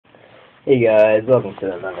Hey guys, welcome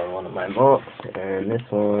to another one of my MOCs, and this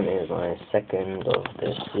one is my second of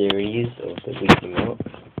the series of the weekly MOC,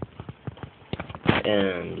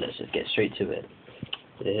 and let's just get straight to it.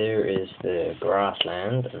 So here is the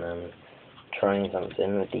grassland, and I'm trying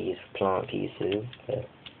something with these plant pieces to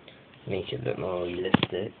make it look more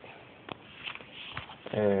realistic.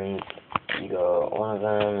 And you got one of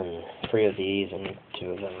them, and three of these, and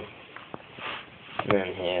two of them. And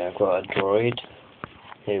then here I've got a droid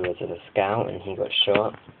who was a scout and he got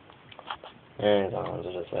shot, and his arms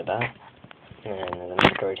are just like that. And then there's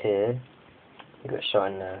another droid here, he got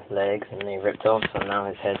shot in the legs and they ripped off, so now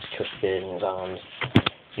his head's twisted and his arms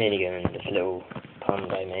nearly going into this little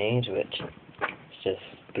pond I made, which is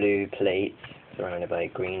just blue plates surrounded by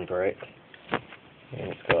green brick,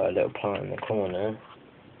 and it's got a little plant in the corner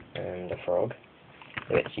and a frog,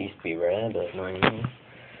 which used to be rare but not anymore.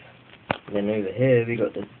 Then over here we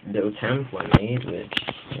got this little temple I made, which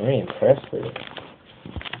I'm really impressed with.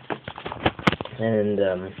 And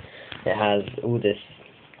it has all this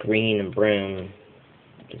green and brown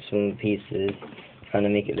small pieces, trying to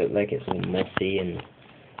make it look like it's all mossy and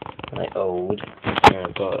like old. And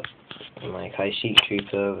I've got my Kai-Sheik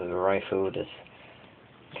trooper with a rifle just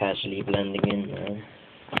casually blending in there.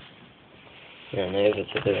 And over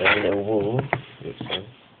to the little wall, you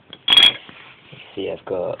see I've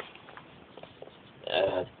got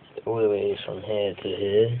all the way from here to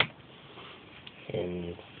here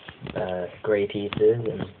in grey pieces,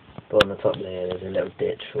 and on the top there there's a little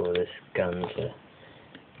ditch for this gun to,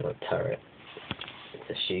 or turret,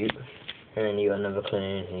 to shoot. And then you got another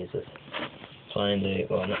clone who's just climbing,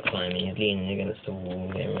 well not climbing, he's leaning against the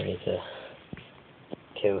wall getting ready to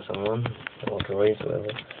kill someone, or droids or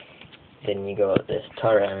whatever. Then you got this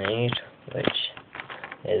turret I made, which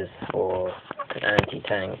is for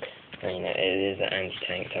anti-tank. I mean, it is an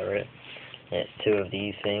anti-tank turret. And it's two of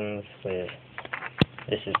these things with,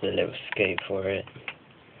 this is the little scope for it.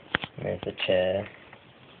 And there's the chair,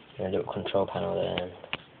 and a little control panel there, and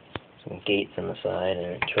some gates on the side, and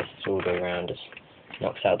it twists all the way around, just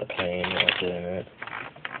knocks out the plane while doing it.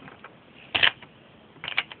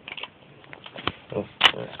 Oh,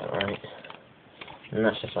 that's not right. And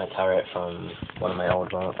that's just my turret from one of my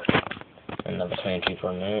old MOCs. Another clone trooper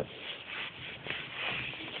on there.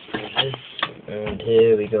 And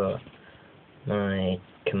here we got my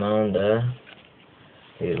commander,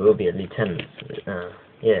 who will be a lieutenant.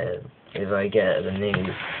 Yeah, if I get the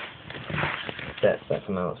new sets that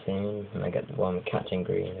come out soon, and I get the one with Captain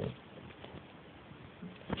Green,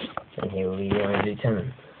 and he will be my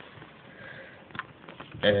lieutenant.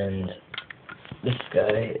 And this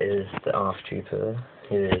guy is the ARF trooper,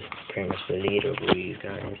 who is pretty much the leader of all these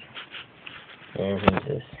guys. And he's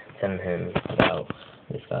just telling him about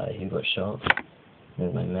this guy who got shot.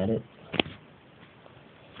 There's my medic.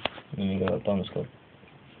 And we got a bomb squad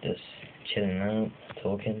just chilling out,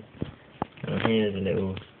 talking. And here's a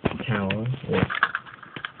little tower with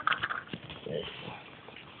this,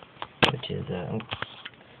 which is a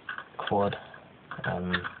quad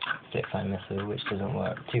Spitfire missile, which doesn't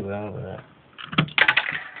work too well with that.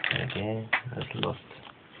 Okay, I just lost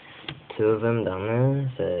two of them down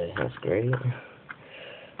there, so that's great.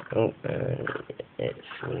 Oh, and it's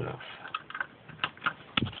full enough.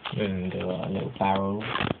 And we got a little barrel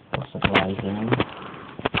of supplies in,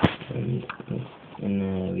 and in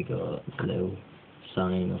there we got a little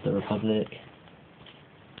sign of the Republic,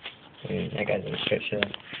 and that guy's in a stretcher.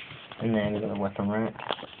 And then we got a weapon rack,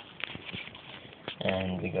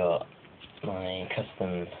 and we got my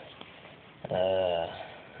custom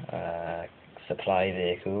supply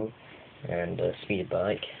vehicle and a speed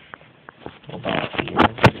bike, or bar speeder,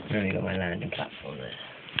 and then we got my landing platform there.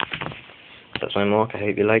 That's my MOC. I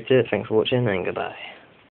hope you liked it. Thanks for watching, and goodbye.